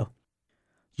window.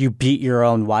 "You beat your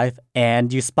own wife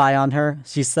and you spy on her,"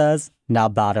 she says, now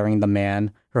battering the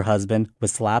man, her husband,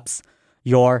 with slaps.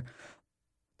 The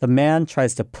man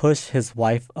tries to push his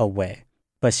wife away,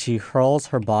 but she hurls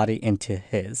her body into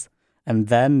his, and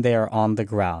then they are on the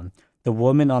ground, the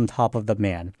woman on top of the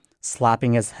man,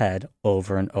 slapping his head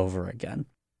over and over again.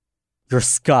 You're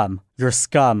scum,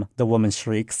 the woman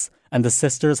shrieks, and the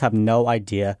sisters have no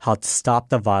idea how to stop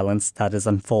the violence that is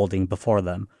unfolding before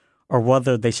them, or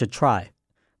whether they should try.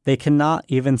 They cannot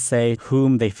even say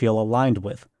whom they feel aligned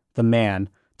with, the man,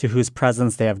 to whose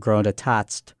presence they have grown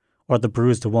attached, or the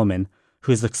bruised woman,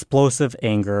 whose explosive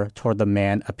anger toward the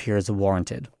man appears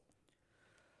warranted.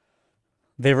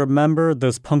 They remember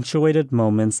those punctuated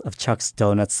moments of Chuck's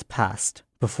Donuts past,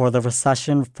 before the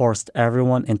recession forced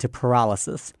everyone into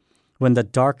paralysis, when the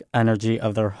dark energy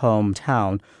of their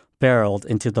hometown barreled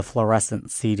into the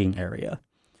fluorescent seating area.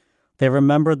 They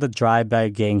remember the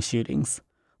dry-bag gang shootings,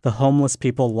 the homeless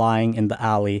people lying in the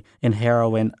alley in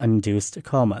heroin-induced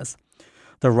comas,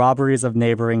 the robberies of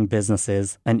neighboring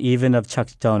businesses, and even of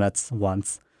Chuck's Donuts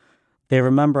once. They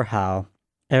remember how,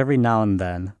 every now and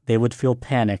then, they would feel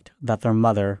panicked that their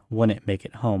mother wouldn't make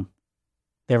it home.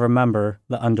 They remember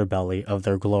the underbelly of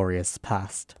their glorious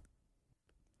past.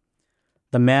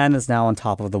 The man is now on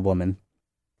top of the woman.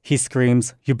 He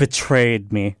screams, "You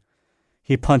betrayed me!"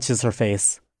 He punches her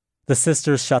face. The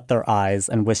sisters shut their eyes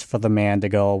and wish for the man to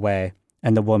go away,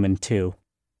 and the woman too.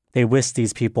 They wish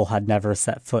these people had never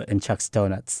set foot in Chuck's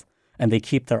Donuts, and they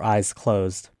keep their eyes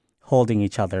closed, holding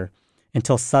each other,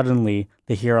 until suddenly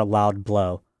they hear a loud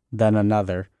blow, then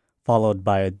another, followed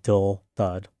by a dull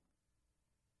thud.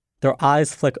 Their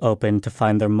eyes flick open to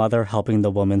find their mother helping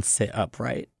the woman sit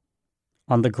upright.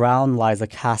 On the ground lies a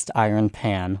cast iron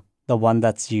pan, the one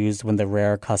that's used when the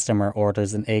rare customer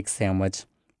orders an egg sandwich,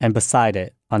 and beside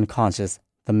it, unconscious,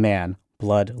 the man,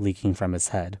 blood leaking from his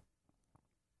head.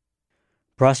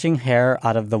 Brushing hair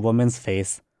out of the woman's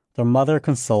face, their mother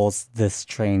consoles this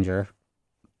stranger.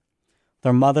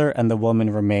 Their mother and the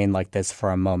woman remain like this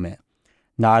for a moment,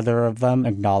 neither of them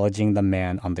acknowledging the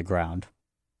man on the ground.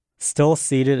 Still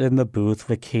seated in the booth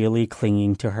with Kaylee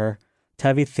clinging to her,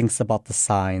 Tevi thinks about the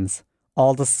signs,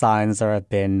 all the signs there have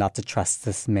been not to trust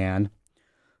this man.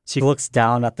 She looks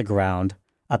down at the ground,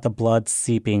 at the blood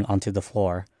seeping onto the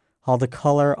floor, how the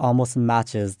color almost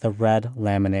matches the red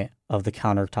laminate of the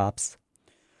countertops.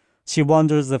 She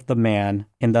wonders if the man,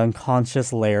 in the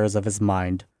unconscious layers of his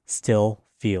mind, still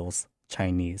feels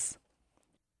Chinese.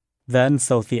 Then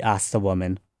Sophie asks the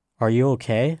woman, "Are you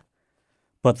okay?"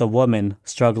 But the woman,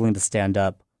 struggling to stand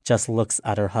up, just looks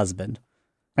at her husband.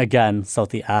 Again,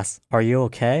 Sophie asks, "Are you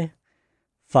okay?"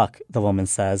 "Fuck," the woman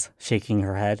says, shaking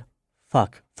her head.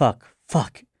 "Fuck, fuck,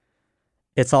 fuck."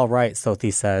 "It's all right,"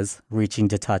 Sophie says, reaching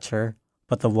to touch her,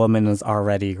 but the woman is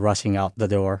already rushing out the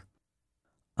door.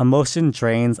 Emotion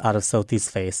drains out of Sophie's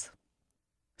face.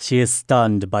 She is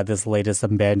stunned by this latest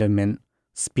abandonment,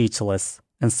 speechless,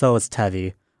 and so is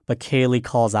Tevi, but Kaylee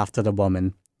calls after the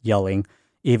woman, yelling,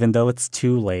 even though it's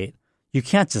too late, "You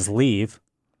can't just leave."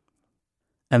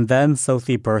 And then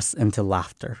Sophie bursts into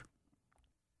laughter.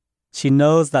 She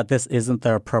knows that this isn't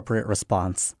the appropriate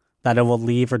response, that it will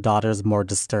leave her daughters more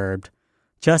disturbed,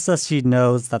 just as she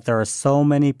knows that there are so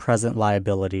many present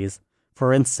liabilities.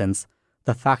 For instance,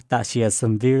 the fact that she has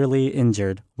severely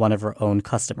injured one of her own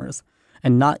customers,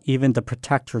 and not even to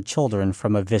protect her children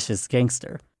from a vicious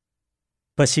gangster.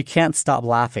 But she can't stop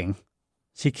laughing.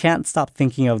 She can't stop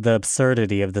thinking of the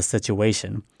absurdity of the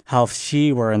situation, how if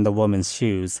she were in the woman's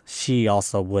shoes, she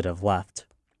also would have left.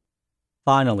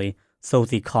 Finally,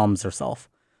 Sophie calms herself.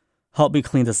 "Help me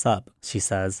clean this up," she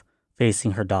says,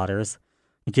 facing her daughters,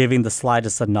 giving the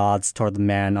slightest of nods toward the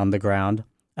man on the ground,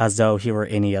 as though he were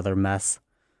any other mess.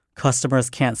 Customers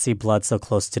can't see blood so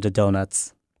close to the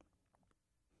donuts.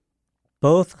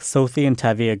 Both Sophie and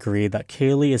Tevi agree that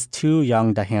Kaylee is too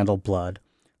young to handle blood,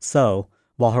 so,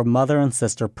 while her mother and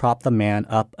sister prop the man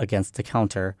up against the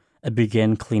counter and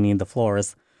begin cleaning the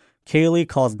floors, Kaylee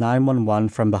calls 911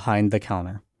 from behind the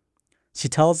counter. She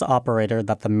tells the operator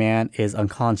that the man is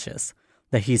unconscious,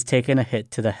 that he's taken a hit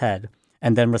to the head,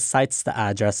 and then recites the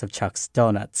address of Chuck's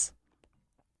Donuts.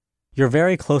 "You're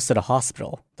very close to the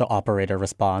hospital," the operator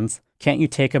responds. "Can't you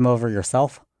take him over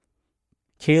yourself?"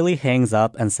 Kaylee hangs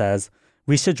up and says,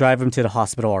 "We should drive him to the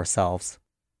hospital ourselves."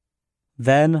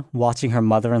 Then, watching her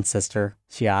mother and sister,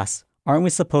 she asks, "Aren't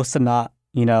we supposed to not,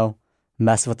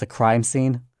 mess with the crime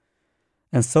scene?"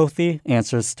 And Sophie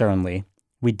answers sternly,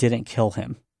 "We didn't kill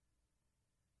him."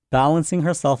 Balancing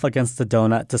herself against the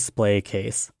donut display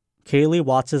case, Kaylee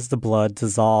watches the blood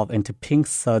dissolve into pink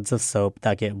suds of soap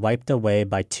that get wiped away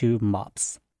by 2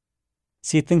 mops.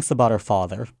 She thinks about her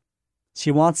father.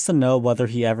 She wants to know whether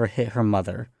he ever hit her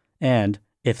mother, and,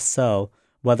 if so,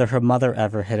 whether her mother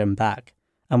ever hit him back,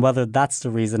 and whether that's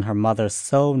the reason her mother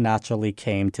so naturally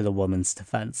came to the woman's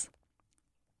defense.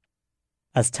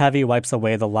 As Tevi wipes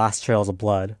away the last trails of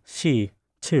blood, she,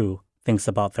 too, thinks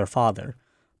about their father.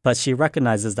 But she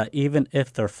recognizes that even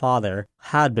if their father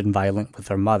had been violent with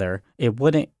her mother, it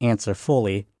wouldn't answer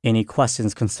fully any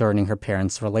questions concerning her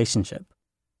parents' relationship.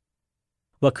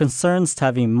 What concerns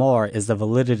Tevi more is the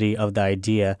validity of the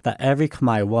idea that every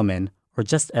Khmer woman, or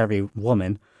just every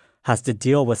woman, has to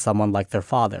deal with someone like their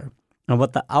father, and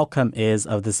what the outcome is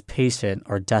of this patient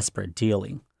or desperate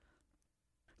dealing.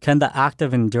 Can the act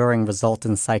of enduring result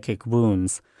in psychic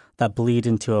wounds that bleed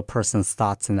into a person's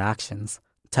thoughts and actions,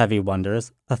 Tevi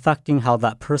wonders, affecting how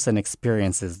that person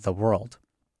experiences the world?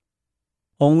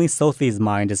 Only Sophie's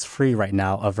mind is free right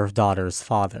now of her daughter's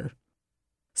father.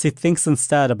 She thinks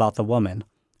instead about the woman,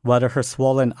 whether her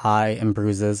swollen eye and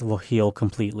bruises will heal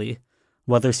completely,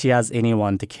 whether she has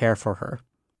anyone to care for her.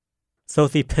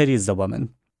 Sophie pities the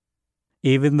woman.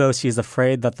 Even though she's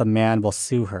afraid that the man will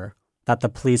sue her, that the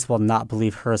police will not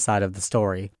believe her side of the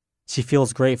story, she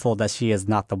feels grateful that she is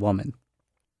not the woman.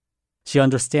 She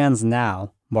understands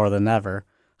now, more than ever,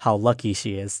 how lucky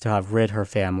she is to have rid her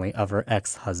family of her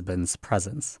ex-husband's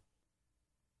presence.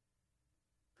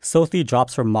 Sophie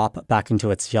drops her mop back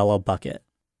into its yellow bucket.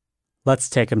 "Let's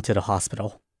take him to the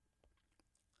hospital."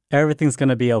 "Everything's going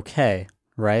to be okay,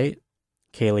 right?"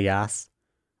 Kaylee asks.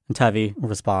 And Tevi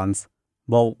responds,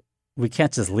 "Well, we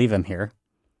can't just leave him here."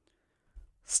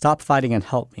 "Stop fighting and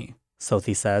help me,"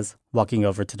 Sophie says, walking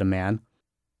over to the man.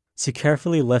 She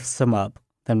carefully lifts him up,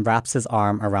 then wraps his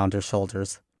arm around her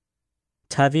shoulders.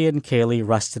 Tevi and Kaylee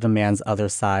rush to the man's other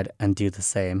side and do the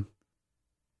same.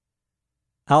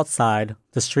 Outside,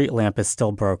 the street lamp is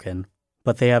still broken,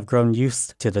 but they have grown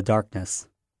used to the darkness.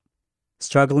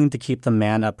 Struggling to keep the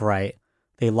man upright,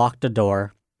 they lock the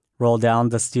door, roll down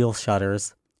the steel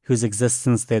shutters, whose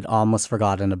existence they'd almost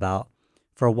forgotten about,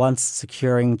 for once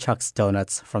securing Chuck's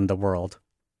Donuts from the world.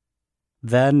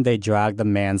 Then they drag the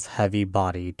man's heavy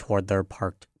body toward their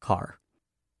parked car.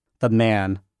 The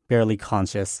man, barely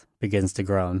conscious, begins to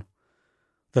groan.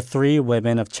 The 3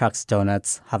 women of Chuck's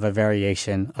Donuts have a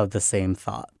variation of the same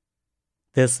thought.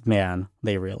 This man,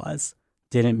 they realize,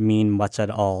 didn't mean much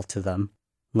at all to them,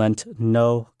 lent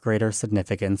no greater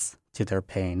significance to their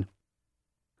pain.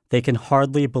 They can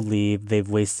hardly believe they've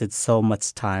wasted so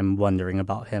much time wondering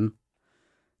about him.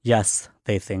 Yes,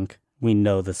 they think, we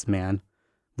know this man.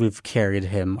 We've carried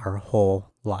him our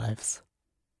whole lives.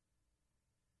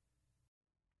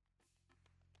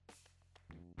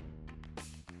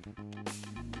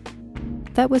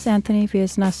 That was Anthony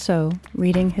Veasna So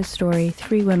reading his story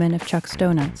 3 Women of Chuck's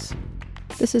Donuts.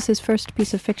 This is his first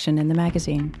piece of fiction in the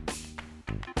magazine.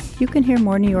 You can hear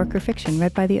more New Yorker fiction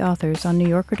read by the authors on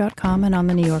NewYorker.com and on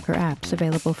the New Yorker apps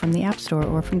available from the App Store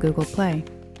or from Google Play.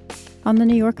 On the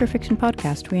New Yorker Fiction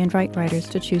Podcast, we invite writers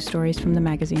to choose stories from the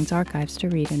magazine's archives to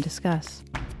read and discuss.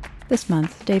 This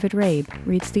month, David Rabe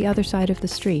reads The Other Side of the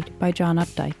Street by John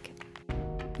Updike.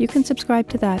 You can subscribe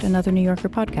to that and other New Yorker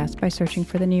podcasts by searching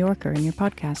for The New Yorker in your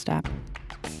podcast app.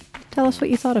 Tell us what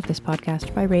you thought of this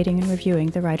podcast by rating and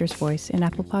reviewing The Writer's Voice in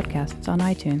Apple Podcasts on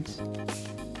iTunes.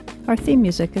 Our theme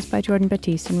music is by Jordan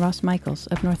Batiste and Ross Michaels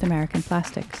of North American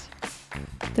Plastics.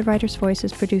 The Writer's Voice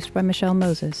is produced by Michelle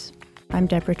Moses. I'm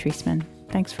Deborah Treisman.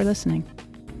 Thanks for listening.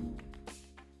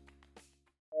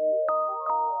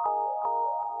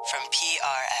 From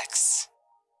PRX.